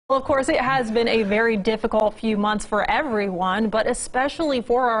Well, of course, it has been a very difficult few months for everyone, but especially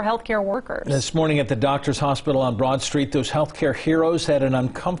for our healthcare workers. This morning at the Doctors Hospital on Broad Street, those healthcare heroes had an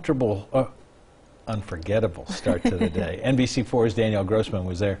unforgettable start to the day. NBC4's Danielle Grossman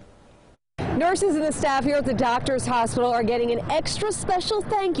was there. Nurses and the staff here at the Doctors Hospital are getting an extra special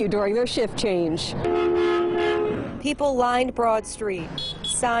thank you during their shift change. People lined Broad Street,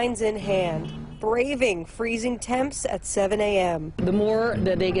 signs in hand, braving freezing temps at 7 a.m. The more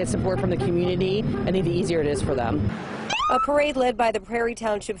that they get support from the community, I think the easier it is for them. A parade led by the Prairie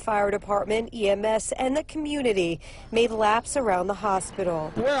Township Fire Department, EMS, and the community made laps around the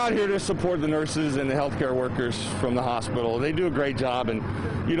hospital. We're out here to support the nurses and the healthcare workers from the hospital. They do a great job, and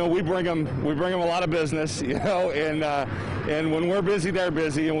you know we bring them a lot of business, and when we're busy, they're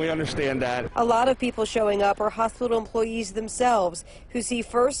busy, and we understand that. A lot of people showing up are hospital employees themselves who see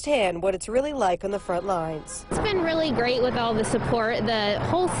firsthand what it's really like on the front lines. It's been really great with all the support. The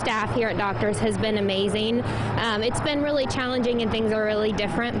whole staff here at Doctors has been amazing. It's been really challenging and things are really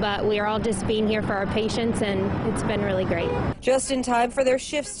different, but we are all just being here for our patients, and it's been really great. Just in time for their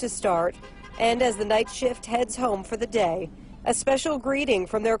shifts to start, and as the night shift heads home for the day, a special greeting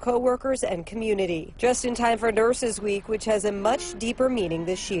from their co-workers and community. Just in time for Nurses Week, which has a much deeper meaning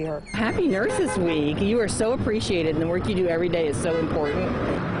this year. Happy Nurses Week. You are so appreciated, and the work you do every day is so important.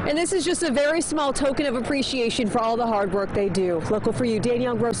 And this is just a very small token of appreciation for all the hard work they do. Local for you,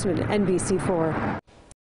 Danielle Grossman, NBC4.